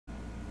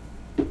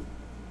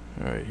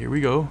Alright, here we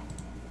go.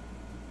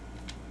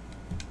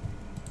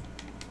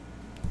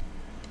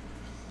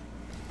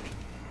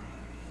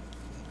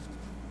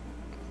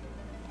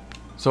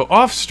 So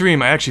off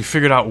stream, I actually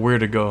figured out where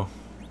to go.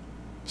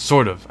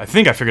 Sort of. I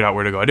think I figured out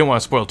where to go. I didn't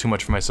want to spoil too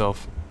much for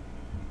myself.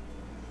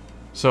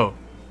 So,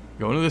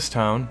 go into this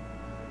town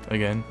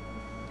again.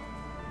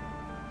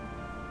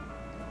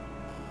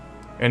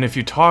 And if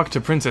you talk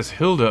to Princess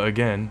Hilda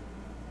again...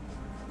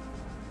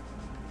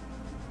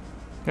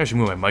 I should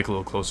move my mic a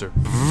little closer.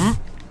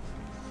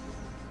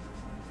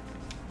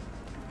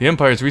 The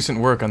Empire's recent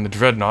work on the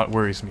Dreadnought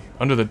worries me.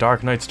 Under the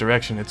Dark Knight's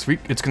direction,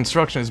 its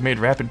construction has made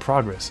rapid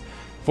progress.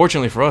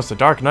 Fortunately for us, the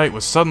Dark Knight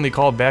was suddenly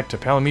called back to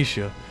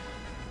Palamecia.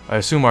 I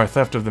assume our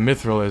theft of the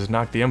Mithril has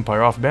knocked the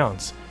Empire off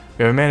balance.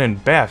 We have a man in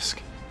Bafsk.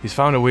 He's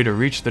found a way to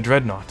reach the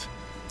Dreadnought.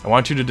 I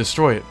want you to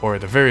destroy it, or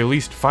at the very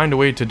least, find a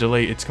way to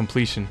delay its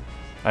completion.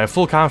 I have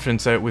full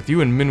confidence that with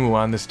you and Minwu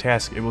on this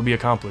task, it will be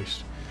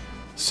accomplished.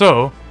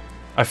 So,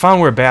 I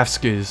found where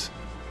Bafsk is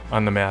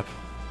on the map.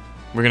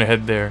 We're gonna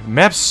head there. The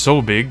map's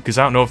so big, because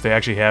I don't know if they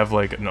actually have,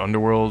 like, an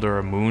underworld or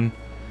a moon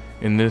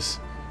in this.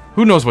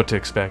 Who knows what to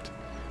expect?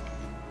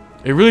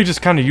 It really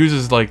just kind of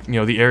uses, like, you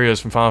know, the areas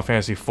from Final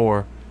Fantasy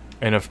IV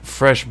and a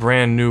fresh,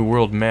 brand new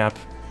world map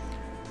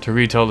to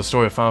retell the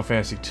story of Final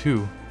Fantasy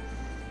II.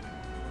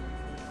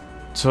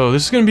 So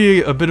this is going to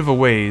be a bit of a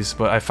ways,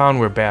 but I found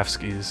where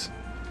Bafsk is.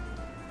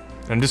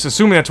 I'm just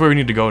assuming that's where we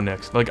need to go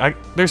next. Like,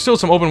 there's still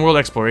some open world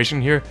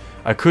exploration here.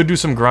 I could do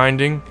some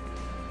grinding,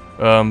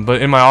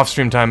 but in my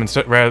off-stream time,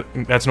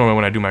 that's normally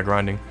when I do my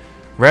grinding.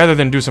 Rather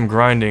than do some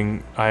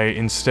grinding, I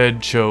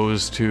instead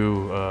chose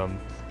to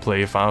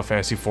play Final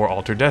Fantasy IV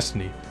Altered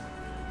Destiny.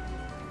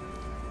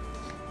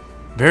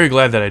 Very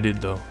glad that I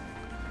did, though.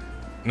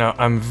 Now,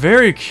 I'm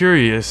very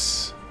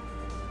curious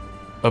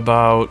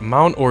about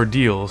Mount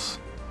Ordeals,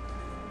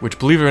 which,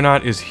 believe it or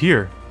not, is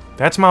here.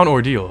 That's Mount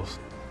Ordeals.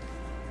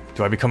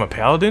 Do I become a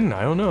paladin?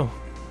 I don't know.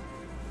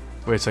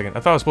 Wait a second.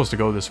 I thought I was supposed to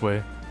go this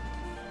way.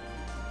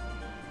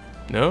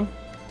 No?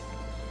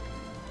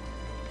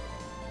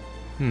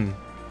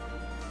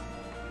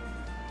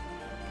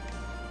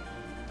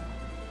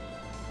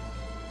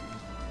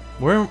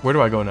 Where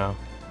do I go now?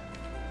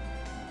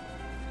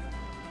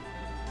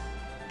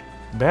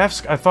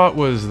 Bafsk, I thought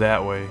was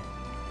that way.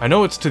 I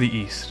know it's to the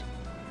east.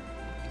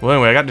 Well,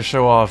 anyway, I got to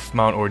show off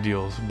Mount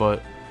Ordeals,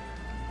 but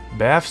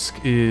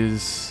Bafsk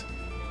is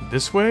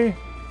this way?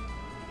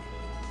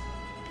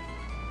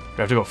 Do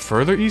I have to go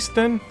further east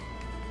then?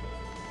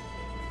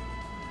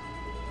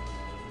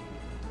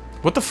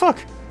 What the fuck?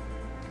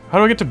 How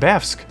do I get to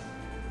Bafsk?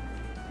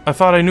 I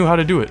thought I knew how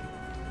to do it.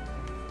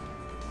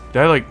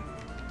 Did I, like,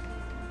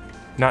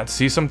 not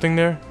see something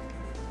there?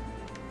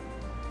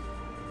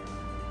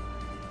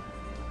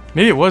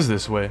 Maybe it was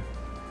this way.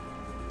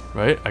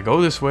 Right? I go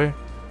this way.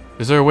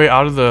 Is there a way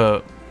out of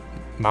the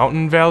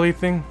mountain valley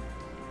thing?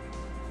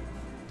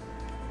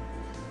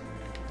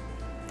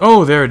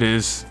 Oh, there it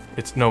is.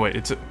 It's, no wait,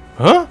 it's a,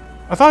 huh?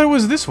 I thought it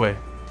was this way.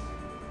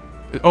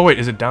 Oh wait,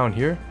 is it down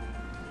here?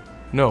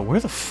 No, where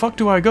the fuck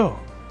do I go?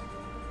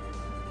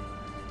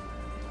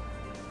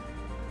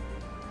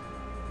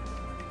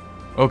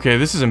 Okay,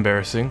 this is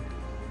embarrassing.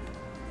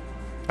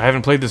 I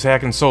haven't played this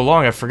hack in so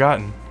long, I've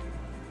forgotten.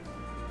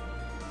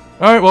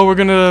 Alright, well, we're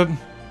gonna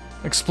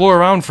explore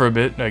around for a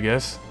bit, I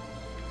guess.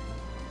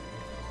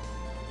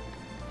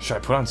 Should I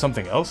put on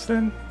something else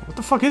then? What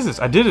the fuck is this?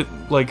 I did it,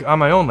 like, on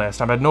my own last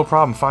time. I had no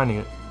problem finding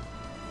it.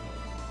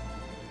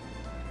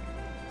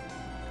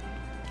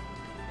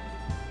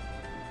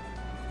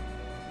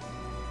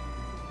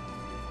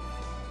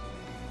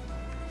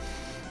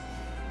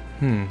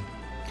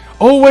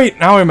 Oh, wait!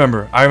 Now I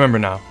remember. I remember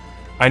now.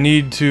 I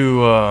need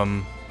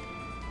to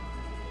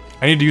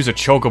use a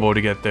chocobo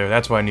to get there.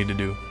 That's what I need to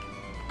do.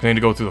 I need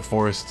to go through the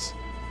forests.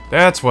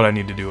 That's what I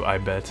need to do, I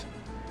bet.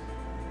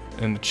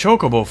 And the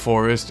chocobo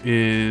forest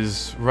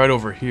is right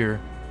over here.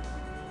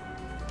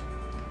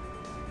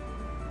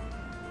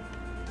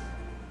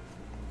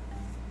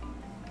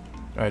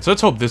 Alright, so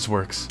let's hope this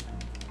works.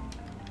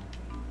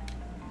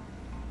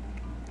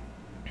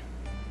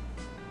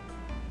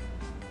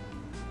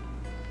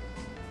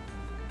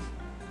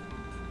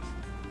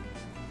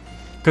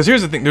 Because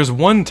here's the thing, there's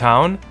one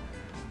town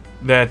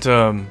that,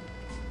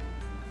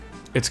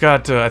 it's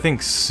got, I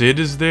think Sid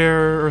is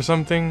there or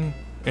something,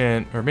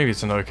 and, or maybe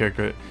it's another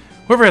character.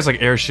 Whoever has, like,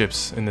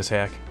 airships in this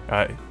hack.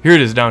 Here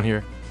it is, down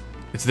here.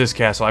 It's this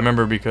castle, I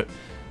remember because,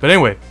 but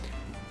anyway,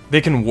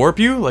 they can warp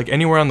you, like,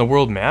 anywhere on the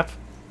world map,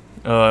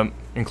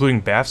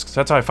 including Bafsk,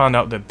 so that's how I found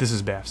out that this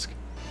is Bafsk.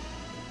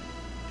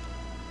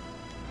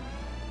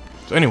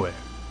 So anyway,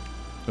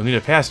 you'll need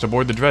a pass to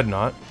board the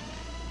Dreadnought.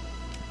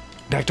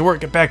 Back to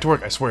work, get back to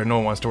work. I swear no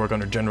one wants to work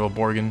under General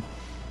Borgin.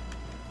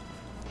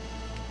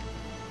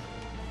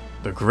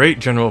 The great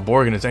General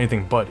Borgin is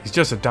anything but. He's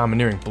just a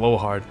domineering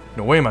blowhard.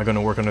 No way am I going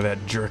to work under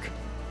that jerk.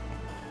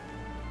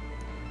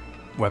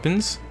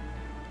 Weapons?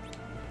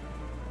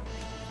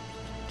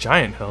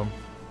 Giant helm.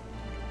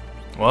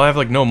 Well, I have,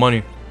 like, no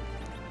money.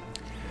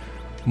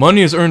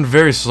 Money is earned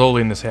very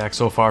slowly in this hack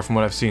so far from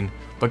what I've seen.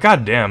 But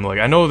goddamn, like,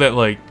 I know that,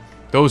 like,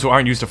 Those who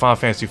aren't used to Final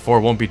Fantasy IV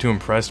won't be too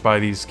impressed by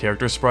these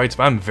character sprites,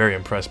 but I'm very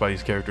impressed by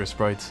these character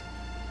sprites.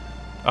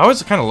 I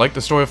always kind of liked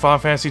the story of Final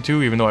Fantasy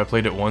II, even though I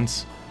played it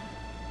once.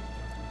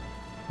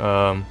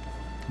 The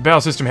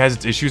battle system has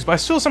its issues, but I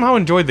still somehow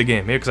enjoyed the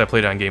game, maybe because I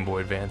played it on Game Boy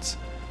Advance.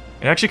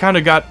 And I actually kind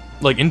of got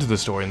like into the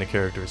story and the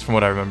characters, from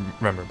what I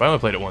remember, but I only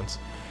played it once.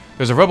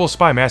 There's a rebel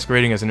spy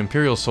masquerading as an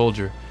Imperial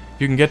soldier.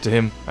 If you can get to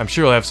him, I'm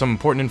sure he'll have some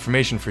important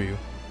information for you.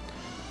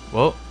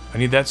 Well, I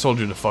need that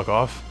soldier to fuck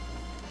off.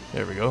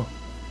 There we go.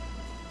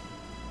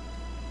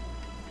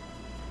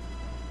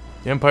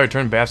 The Empire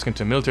turned Bafsk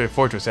into a military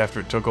fortress after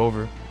it took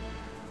over.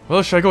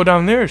 Well, should I go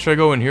down there or should I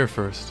go in here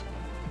first?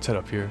 Let's head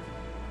up here.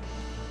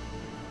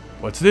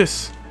 What's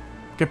this?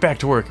 Get back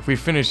to work. If we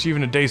finish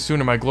even a day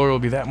sooner, my glory will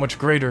be that much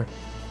greater.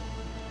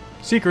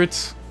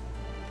 Secrets.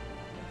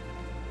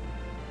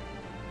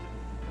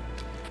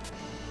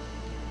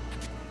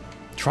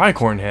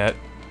 Tricorn hat.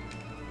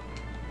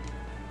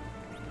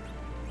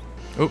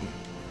 Oh.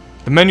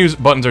 The menu's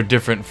buttons are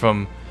different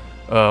from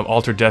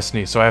Altered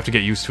Destiny, so I have to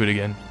get used to it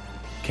again.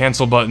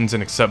 Cancel buttons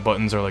and accept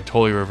buttons are like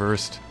totally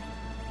reversed.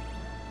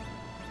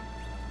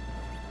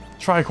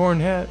 Tricorn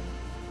hat.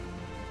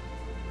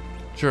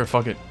 Sure,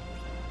 fuck it.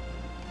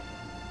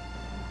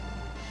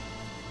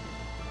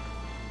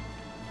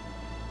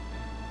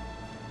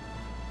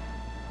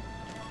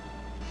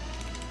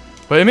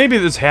 But maybe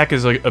this hack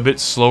is like a bit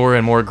slower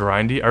and more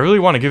grindy. I really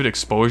want to give it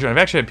exposure. I've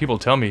actually had people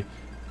tell me,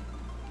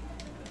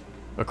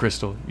 a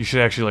crystal, you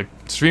should actually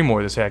like stream more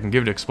of this hack and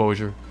give it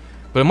exposure.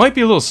 But it might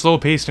be a little slow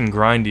paced and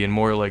grindy and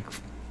more like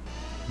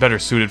better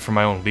suited for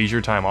my own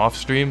leisure time off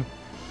stream,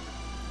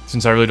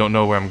 since I really don't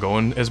know where I'm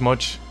going as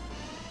much.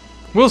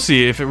 We'll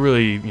see if it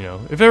really, you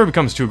know, if it ever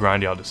becomes too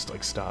grindy, I'll just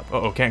like stop.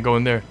 Uh-oh, can't go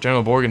in there.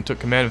 General Borgen took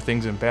command of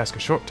things in Bafsk a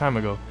short time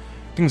ago.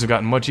 Things have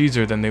gotten much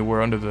easier than they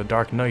were under the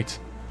Dark Knight.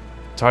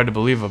 It's hard to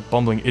believe a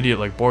bumbling idiot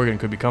like Borgen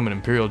could become an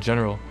Imperial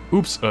general.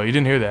 Oops, you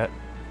didn't hear that.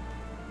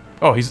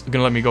 Oh, he's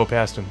gonna let me go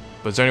past him.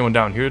 But is there anyone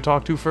down here to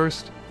talk to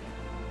first?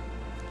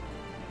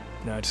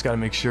 No, I just gotta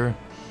make sure.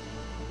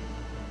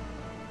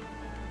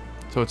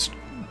 So it's...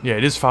 yeah,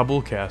 it is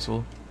Fabul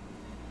Castle.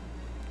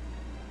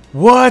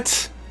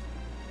 What?!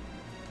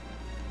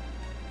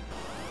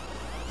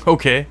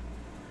 Okay.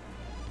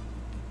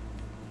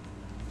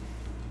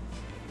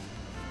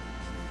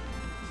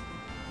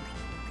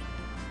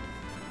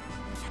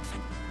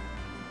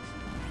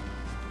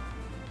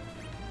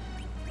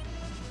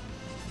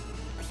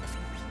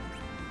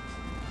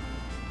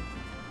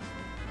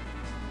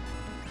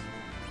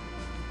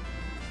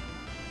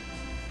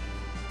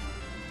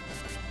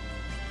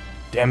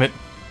 Damn it.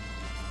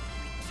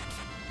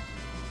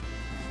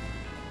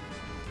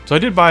 So I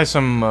did buy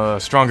some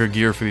stronger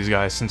gear for these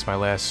guys since my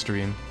last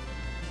stream.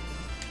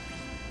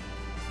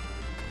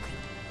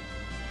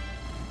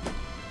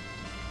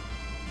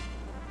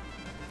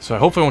 So I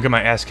hopefully won't get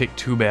my ass kicked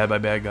too bad by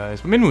bad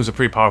guys. But Minwu's a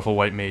pretty powerful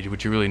white mage,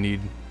 which you really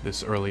need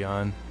this early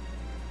on.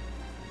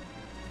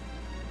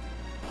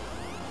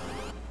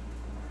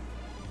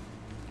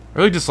 I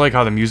really just like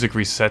how the music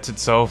resets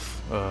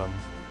itself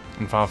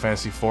in Final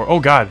Fantasy IV. Oh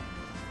god!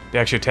 They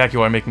actually attack you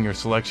while making your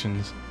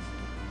selections.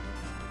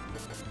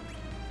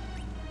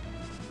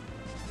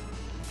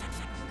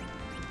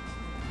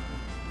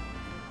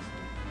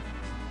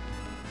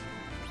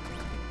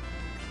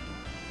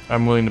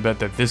 I'm willing to bet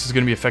that this is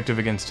going to be effective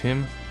against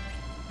him.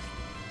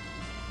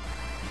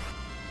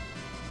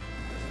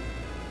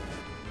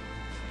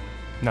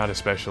 Not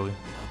especially.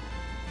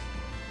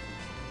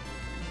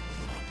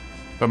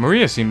 But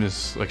Maria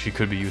seems like she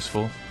could be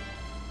useful.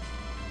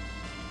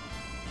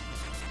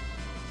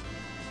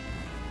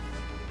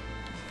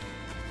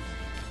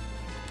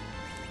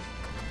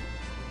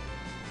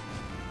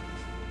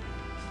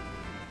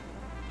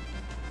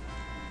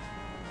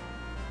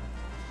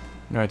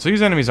 Alright, so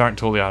these enemies aren't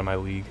totally out of my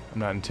league. I'm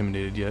not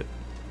intimidated yet.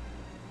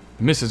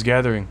 The mist is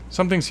gathering.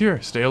 Something's here.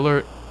 Stay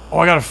alert. Oh,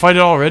 I gotta fight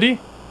it already?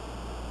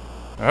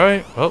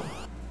 Alright, well.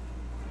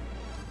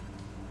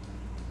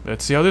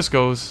 Let's see how this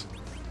goes.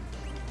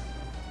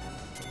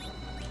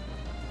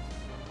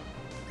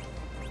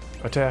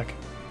 Attack.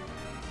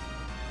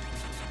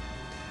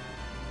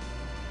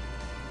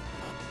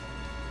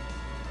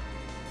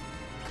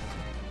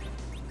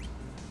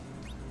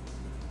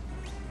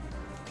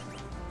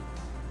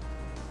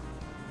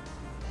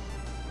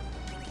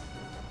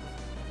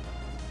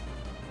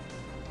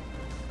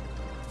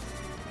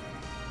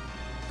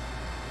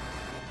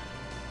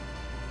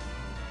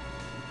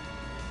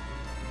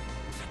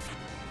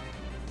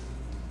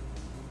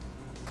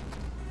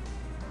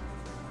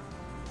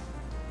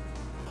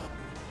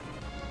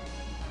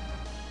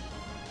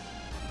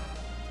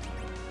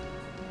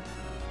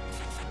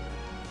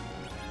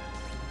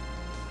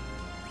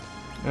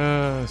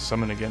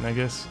 Summon again, I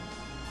guess.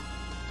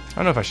 I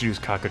don't know if I should use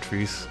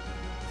Cockatrice.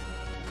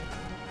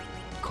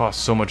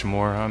 Costs so much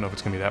more. I don't know if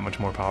it's gonna be that much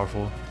more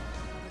powerful.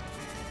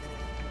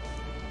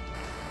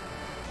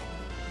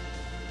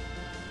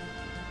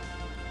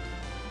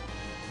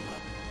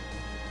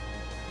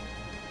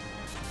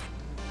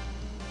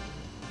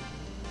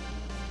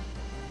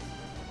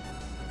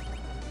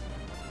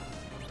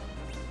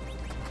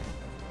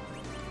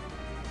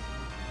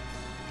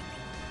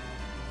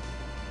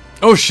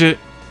 Oh shit!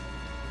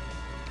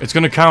 It's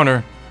gonna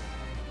counter.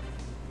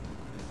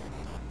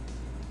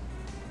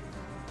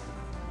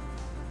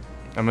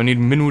 I'm gonna need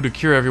Minwoo to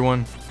cure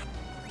everyone.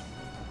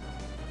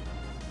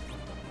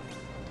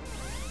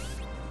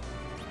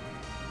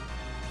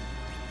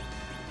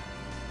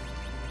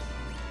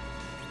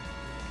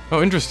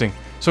 Oh, interesting.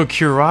 So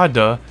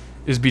Kurada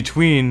is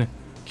between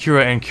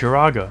Kura and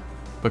Kuraga,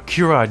 but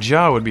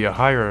Kuraja would be a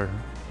higher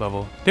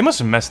level. They must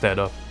have messed that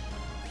up.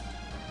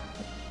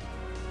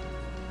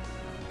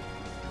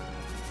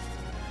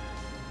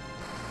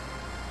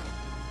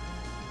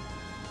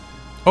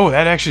 Oh,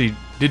 that actually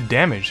did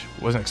damage.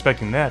 Wasn't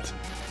expecting that.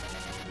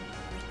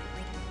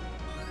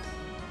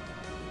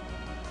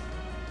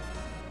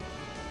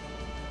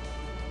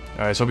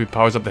 Alright, so he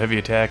powers up the heavy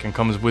attack and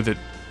comes with it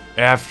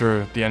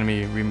after the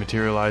enemy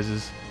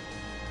rematerializes.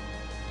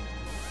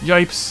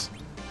 Yipes!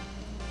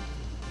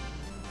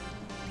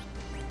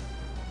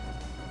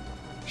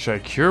 Should I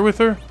cure with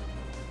her?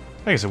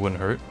 I guess it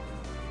wouldn't hurt.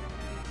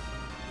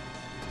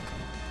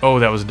 Oh,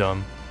 that was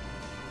dumb.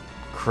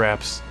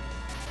 Craps.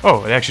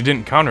 Oh, it actually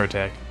didn't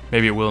counterattack.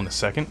 Maybe it will in a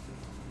second.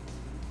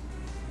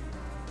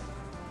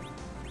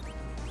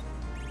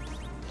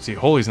 See,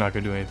 Holy's not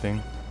going to do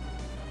anything.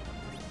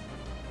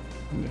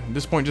 At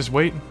this point, just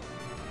wait.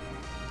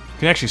 You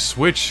can actually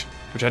switch,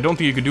 which I don't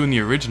think you could do in the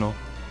original.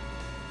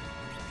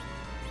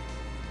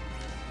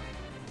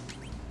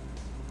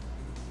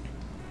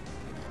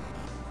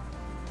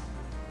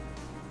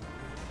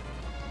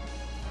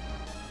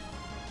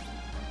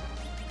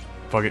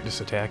 Fuck it,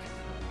 just attack.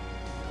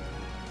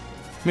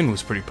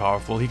 Minwoo's pretty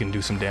powerful, he can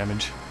do some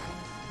damage.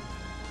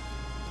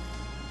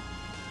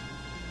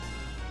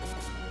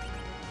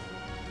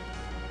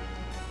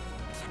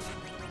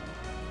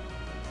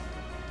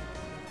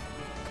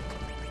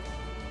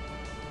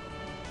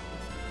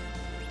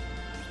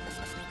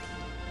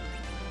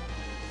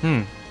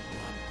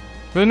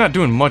 Really not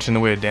doing much in the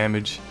way of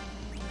damage.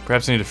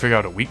 Perhaps I need to figure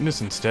out a weakness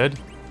instead.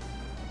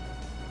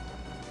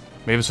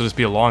 Maybe this will just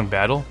be a long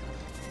battle.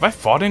 Have I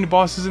fought any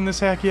bosses in this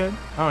hack yet?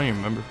 I don't even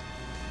remember.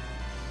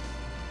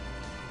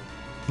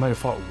 Might have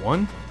fought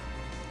one?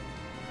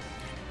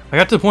 I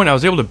got to the point I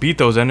was able to beat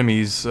those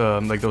enemies,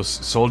 like those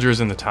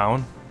soldiers in the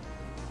town.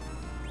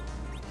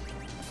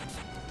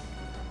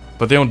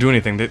 But they don't do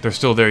anything, they're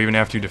still there even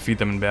after you defeat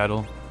them in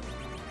battle.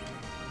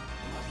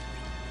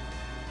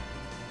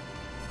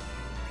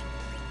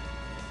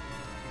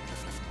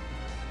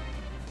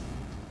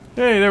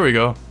 Hey, there we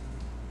go.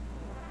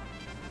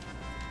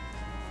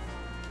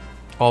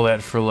 All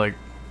that for like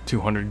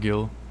 200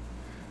 gil.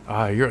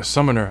 Ah, you're a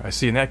summoner. I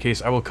see. In that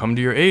case, I will come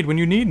to your aid when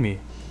you need me.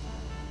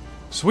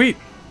 Sweet.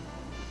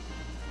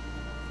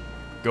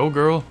 Go,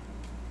 girl.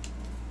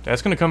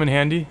 That's gonna come in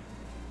handy.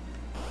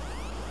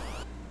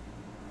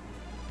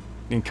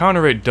 The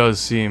encounter rate does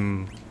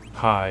seem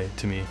high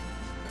to me.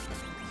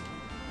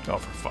 Oh,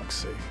 for fuck's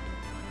sake.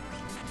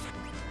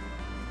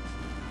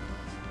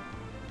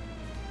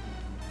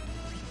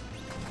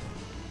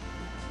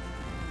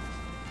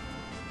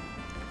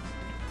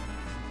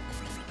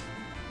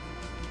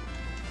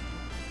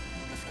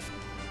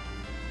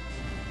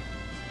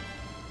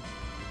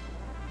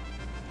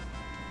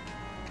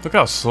 Look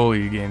how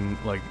slowly you gain,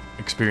 like,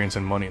 experience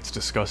and money. It's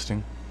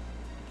disgusting.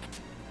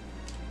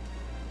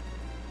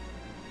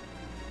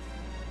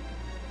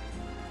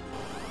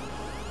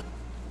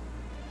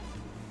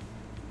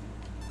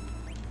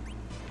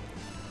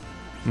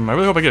 I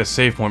really hope I get a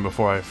save point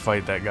before I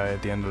fight that guy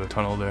at the end of the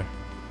tunnel there.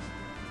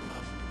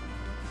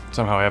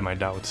 Somehow I have my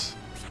doubts.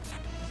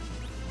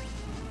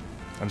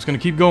 I'm just gonna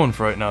keep going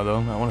for right now, though.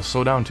 I don't want to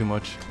slow down too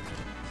much.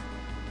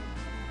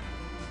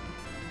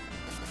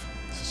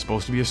 This is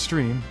supposed to be a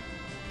stream.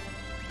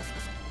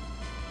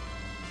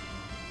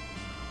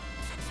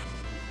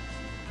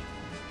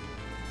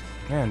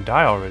 Man,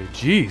 die already.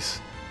 Jeez.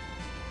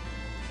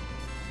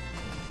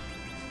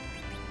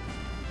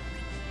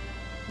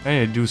 I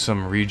need to do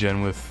some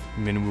regen with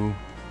Minwoo.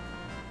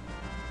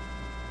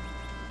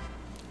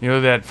 You know,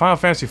 that Final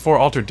Fantasy IV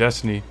Altered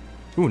Destiny.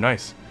 Ooh,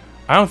 nice.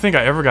 I don't think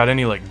I ever got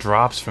any, like,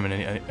 drops from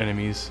any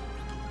enemies.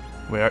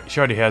 Wait, she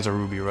already has a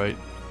ruby, right?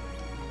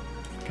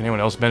 Can anyone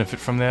else benefit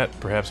from that?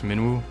 Perhaps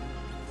Minwoo?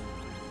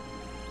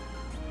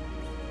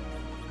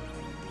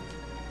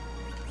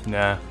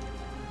 Nah.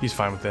 He's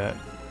fine with that.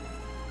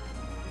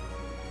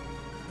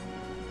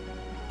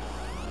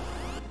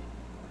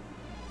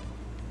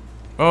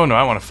 Oh no,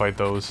 I want to fight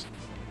those.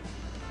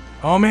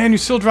 Oh man, you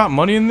still drop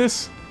money in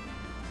this?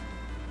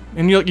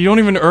 And you don't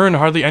even earn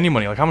hardly any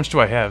money. Like, how much do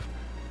I have?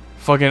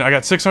 Fucking, I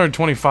got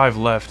 625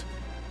 left.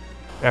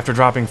 After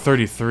dropping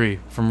 33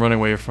 from running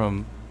away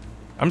from...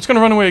 I'm just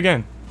gonna run away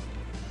again.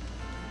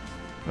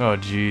 Oh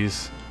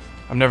jeez.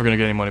 I'm never gonna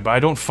get any money. But I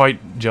don't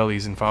fight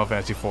jellies in Final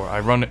Fantasy IV. I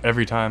run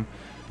every time.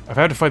 I've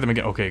had to fight them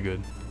again. Okay,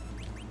 good.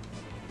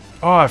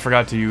 Oh, I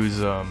forgot to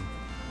use,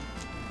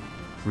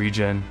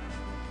 regen.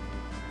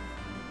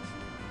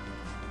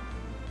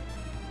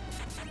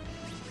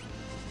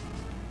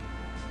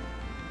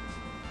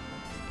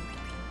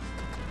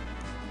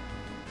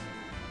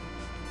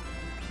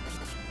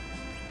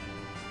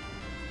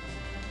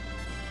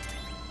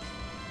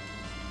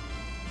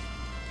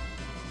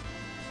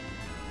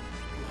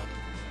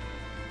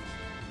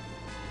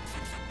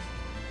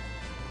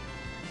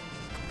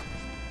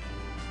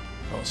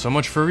 Well, so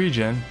much for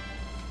regen.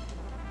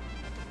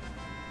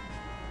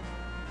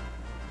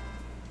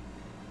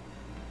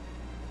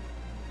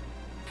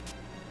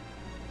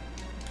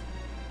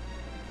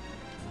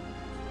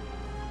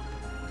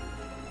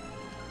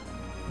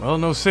 Well,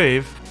 no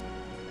save.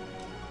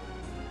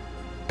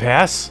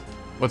 Pass?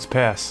 What's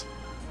pass?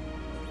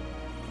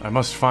 I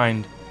must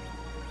find...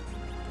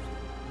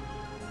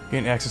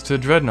 Gain access to the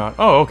Dreadnought.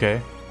 Oh,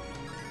 okay.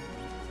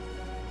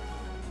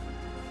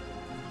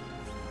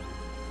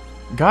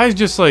 Guy's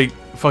just like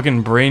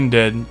fucking brain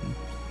dead.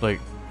 Like,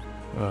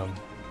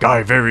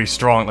 guy very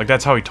strong. Like,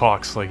 that's how he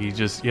talks. Like, he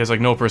has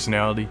like no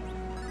personality.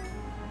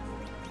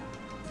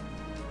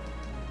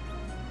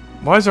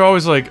 Why is there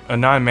always like a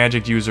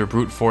non-magic user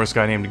brute force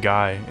guy named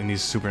Guy in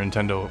these Super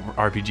Nintendo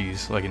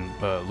RPGs? Like in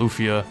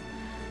Lufia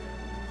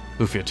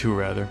 2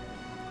 rather.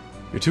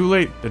 You're too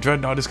late. The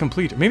Dreadnought is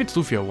complete. Maybe it's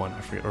Lufia 1,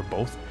 I forget, or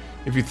both.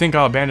 If you think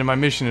I'll abandon my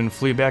mission and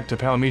flee back to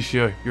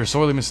Palamitia, you're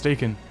sorely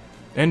mistaken.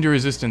 End your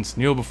resistance.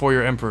 Kneel before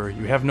your Emperor.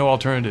 You have no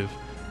alternative.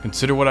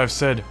 Consider what I've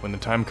said. When the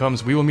time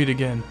comes, we will meet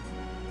again.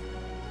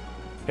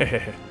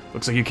 Hehehe.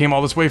 Looks like you came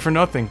all this way for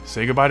nothing.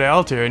 Say goodbye to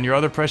Altair and your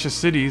other precious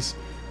cities.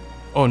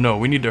 Oh no,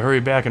 we need to hurry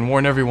back and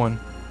warn everyone.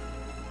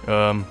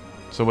 So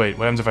wait,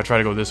 what happens if I try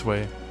to go this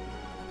way?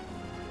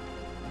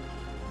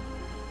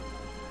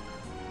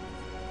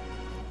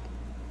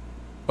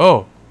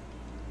 Oh!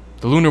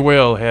 The lunar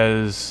whale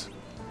has...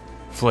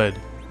 fled.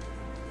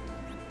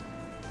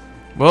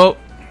 Well,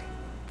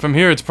 from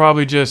here it's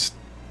probably just...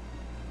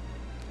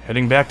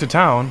 heading back to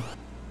town.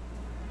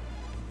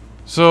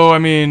 So, I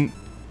mean...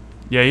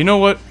 yeah, you know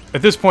what?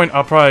 At this point,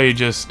 I'll probably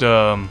just,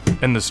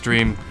 end the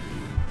stream.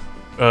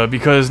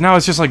 Because now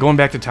it's just like going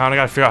back to town. I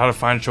gotta figure out how to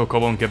find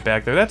Chocobo and get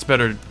back there. That's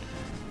better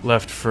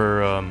left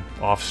for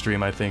off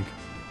stream, I think.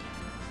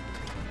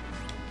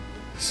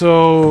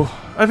 So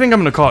I think I'm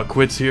gonna call it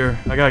quits here.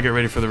 I gotta get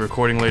ready for the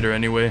recording later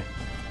anyway.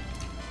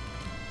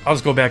 I'll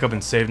just go back up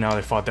and save now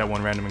they fought that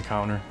one random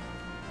encounter.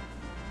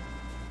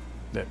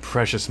 That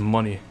precious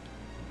money.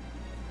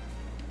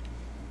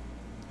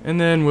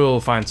 And then we'll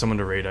find someone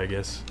to raid, I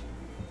guess.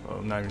 Well,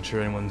 I'm not even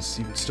sure anyone's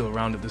even still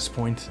around at this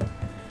point.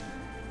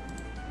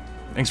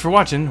 Thanks for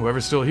watching,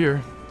 whoever's still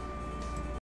here.